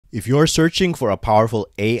If you're searching for a powerful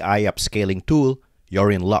AI upscaling tool,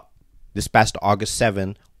 you're in luck. This past August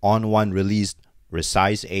 7, ON1 released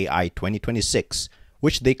Resize AI 2026,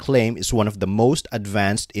 which they claim is one of the most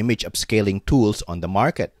advanced image upscaling tools on the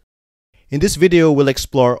market. In this video, we'll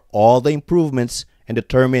explore all the improvements and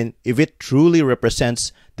determine if it truly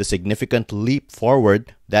represents the significant leap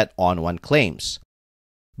forward that ON1 claims.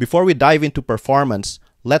 Before we dive into performance,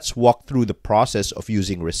 let's walk through the process of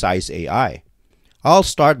using Resize AI. I'll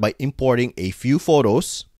start by importing a few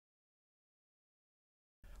photos.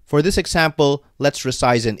 For this example, let's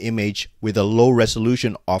resize an image with a low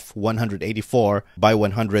resolution of 184 by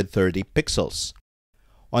 130 pixels.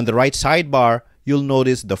 On the right sidebar, you'll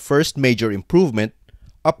notice the first major improvement,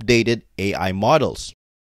 updated AI models.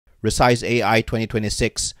 Resize AI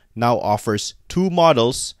 2026 now offers two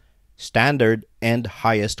models, standard and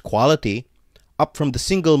highest quality, up from the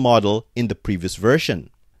single model in the previous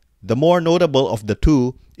version. The more notable of the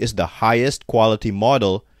two is the highest quality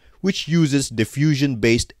model, which uses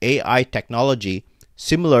diffusion-based AI technology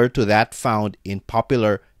similar to that found in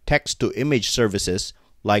popular text-to-image services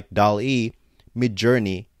like DALL-E,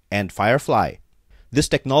 Midjourney, and Firefly. This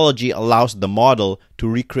technology allows the model to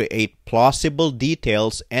recreate plausible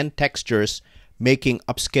details and textures, making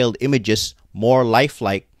upscaled images more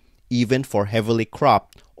lifelike even for heavily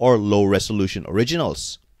cropped or low-resolution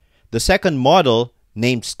originals. The second model,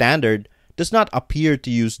 named Standard, does not appear to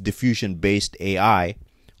use diffusion-based AI,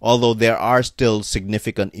 although there are still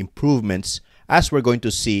significant improvements, as we're going to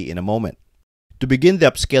see in a moment. To begin the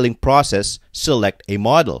upscaling process, select a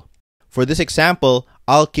model. For this example,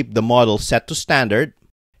 I'll keep the model set to Standard.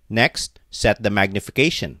 Next, set the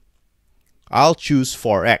magnification. I'll choose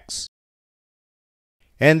 4x.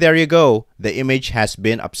 And there you go, the image has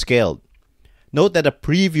been upscaled. Note that a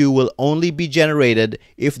preview will only be generated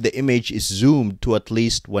if the image is zoomed to at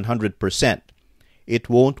least 100%. It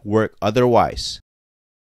won't work otherwise.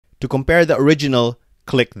 To compare the original,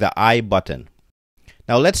 click the I button.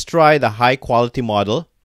 Now let's try the high quality model.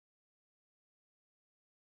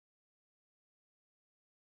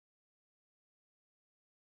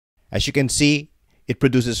 As you can see, it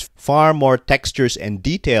produces far more textures and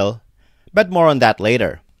detail, but more on that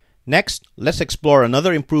later. Next, let's explore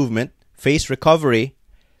another improvement, face recovery.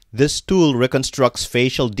 This tool reconstructs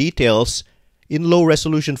facial details in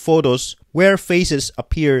low-resolution photos where faces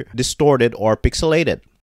appear distorted or pixelated.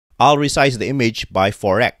 I'll resize the image by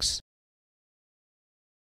 4x.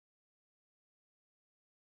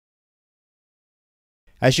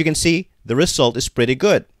 As you can see, the result is pretty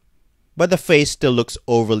good, but the face still looks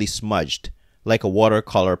overly smudged, like a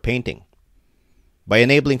watercolor painting. By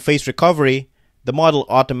enabling face recovery, the model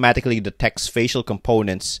automatically detects facial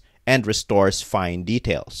components and restores fine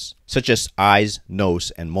details, such as eyes,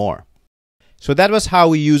 nose, and more. So that was how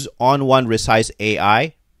we use ON1 Resize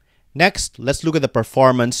AI. Next, let's look at the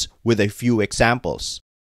performance with a few examples.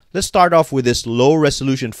 Let's start off with this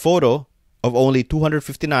low-resolution photo of only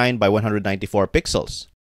 259 by 194 pixels.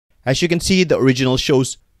 As you can see, the original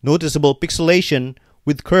shows noticeable pixelation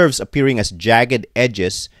with curves appearing as jagged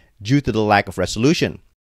edges due to the lack of resolution.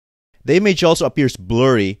 The image also appears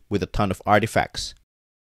blurry with a ton of artifacts.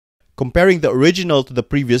 Comparing the original to the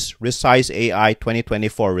previous Resize AI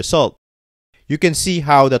 2024 result, you can see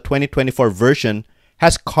how the 2024 version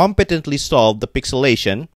has competently solved the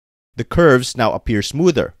pixelation. The curves now appear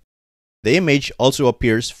smoother. The image also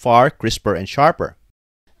appears far crisper and sharper.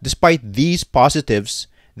 Despite these positives,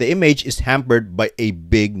 the image is hampered by a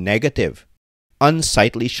big negative: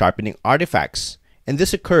 unsightly sharpening artifacts, and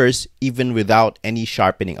this occurs even without any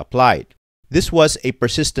sharpening applied. This was a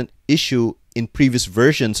persistent issue in previous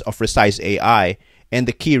versions of Resize AI, and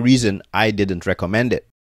the key reason I didn't recommend it.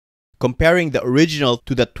 Comparing the original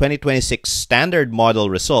to the 2026 standard model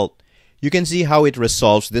result, you can see how it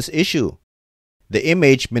resolves this issue. The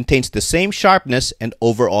image maintains the same sharpness and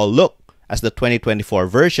overall look as the 2024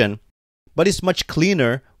 version, but is much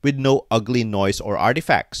cleaner with no ugly noise or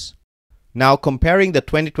artifacts. Now, comparing the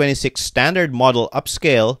 2026 standard model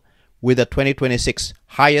upscale with the 2026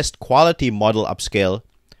 highest quality model upscale,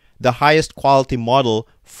 the highest quality model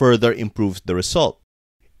further improves the result.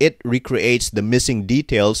 It recreates the missing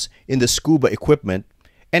details in the scuba equipment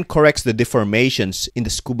and corrects the deformations in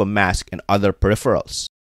the scuba mask and other peripherals.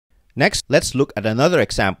 Next, let's look at another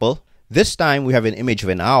example. This time we have an image of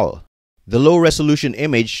an owl. The low-resolution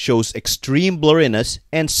image shows extreme blurriness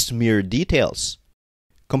and smear details.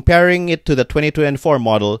 Comparing it to the 2024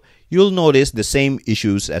 model, you'll notice the same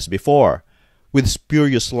issues as before, with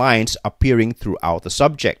spurious lines appearing throughout the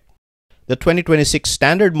subject. The 2026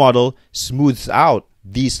 standard model smooths out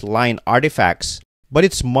these line artifacts, but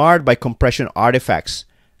it's marred by compression artifacts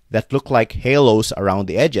that look like halos around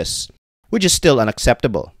the edges, which is still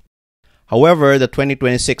unacceptable. However, the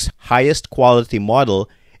 2026 highest quality model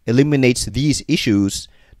eliminates these issues,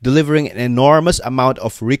 delivering an enormous amount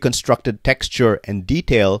of reconstructed texture and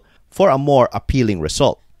detail for a more appealing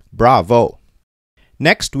result. Bravo!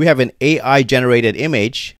 Next, we have an AI-generated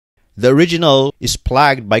image. The original is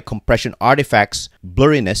plagued by compression artifacts,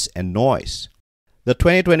 blurriness, and noise. The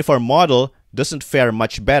 2024 model doesn't fare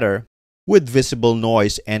much better with visible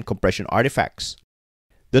noise and compression artifacts.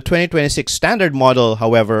 The 2026 standard model,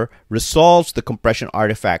 however, resolves the compression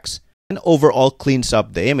artifacts and overall cleans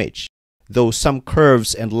up the image, though some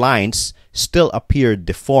curves and lines still appear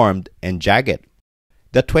deformed and jagged.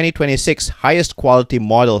 The 2026 highest quality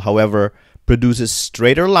model, however, produces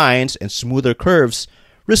straighter lines and smoother curves,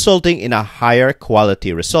 resulting in a higher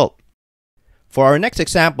quality result. For our next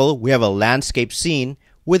example, we have a landscape scene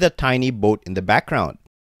with a tiny boat in the background.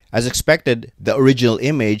 As expected, the original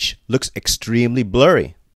image looks extremely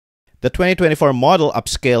blurry. The 2024 model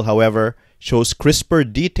upscale, however, shows crisper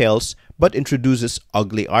details but introduces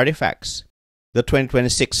ugly artifacts. The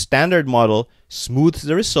 2026 standard model smooths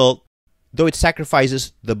the result, though it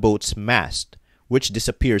sacrifices the boat's mast, which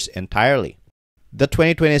disappears entirely. The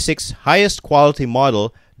 2026 highest quality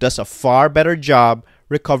model does a far better job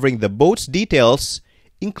recovering the boat's details,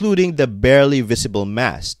 including the barely visible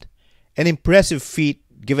mast, an impressive feat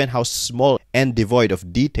given how small and devoid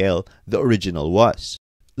of detail the original was.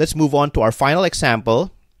 Let's move on to our final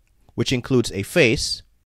example, which includes a face.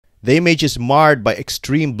 The image is marred by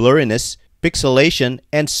extreme blurriness, pixelation,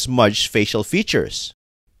 and smudged facial features.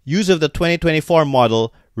 Use of the 2024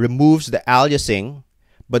 model removes the aliasing,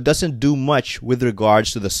 but doesn't do much with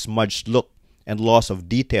regards to the smudged look and loss of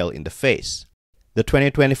detail in the face. The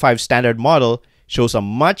 2025 standard model shows a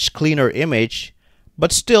much cleaner image,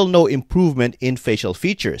 but still no improvement in facial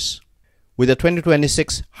features. With the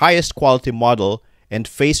 2026 highest quality model and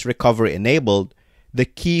face recovery enabled, the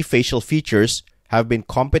key facial features have been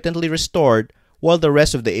competently restored while the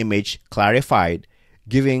rest of the image clarified,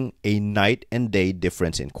 giving a night and day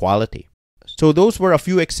difference in quality. So those were a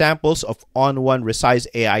few examples of ON1 Resize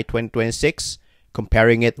AI 2026,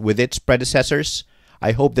 comparing it with its predecessors.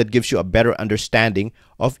 I hope that gives you a better understanding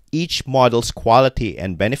of each model's quality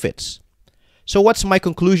and benefits. So what's my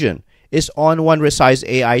conclusion? Is ON1 Resize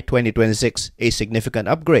AI 2026 a significant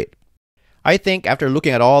upgrade? I think after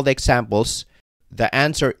looking at all the examples, the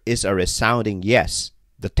answer is a resounding yes.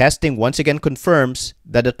 The testing once again confirms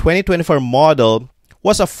that the 2024 model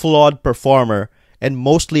was a flawed performer and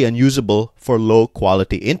mostly unusable for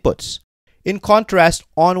low-quality inputs. In contrast,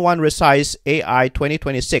 ON1 Resize AI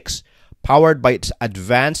 2026, powered by its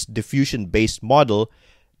advanced diffusion-based model,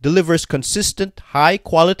 delivers consistent,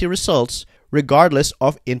 high-quality results regardless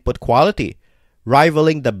of input quality,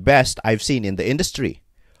 rivaling the best I've seen in the industry.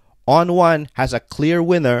 ON1 has a clear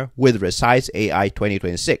winner with Resize AI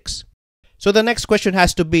 2026. So the next question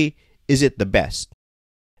has to be, is it the best?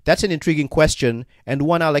 That's an intriguing question and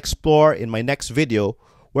one I'll explore in my next video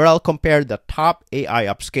where I'll compare the top AI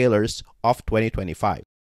upscalers of 2025.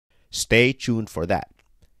 Stay tuned for that.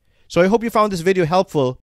 So I hope you found this video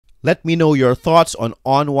helpful. Let me know your thoughts on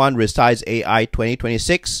ON1 Resize AI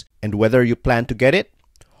 2026 and whether you plan to get it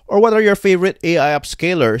or what are your favorite AI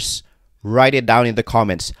upscalers. Write it down in the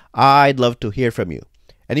comments. I'd love to hear from you.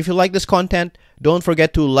 And if you like this content, don't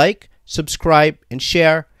forget to like, subscribe, and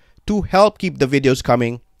share to help keep the videos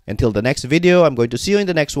coming. Until the next video, I'm going to see you in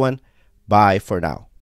the next one. Bye for now.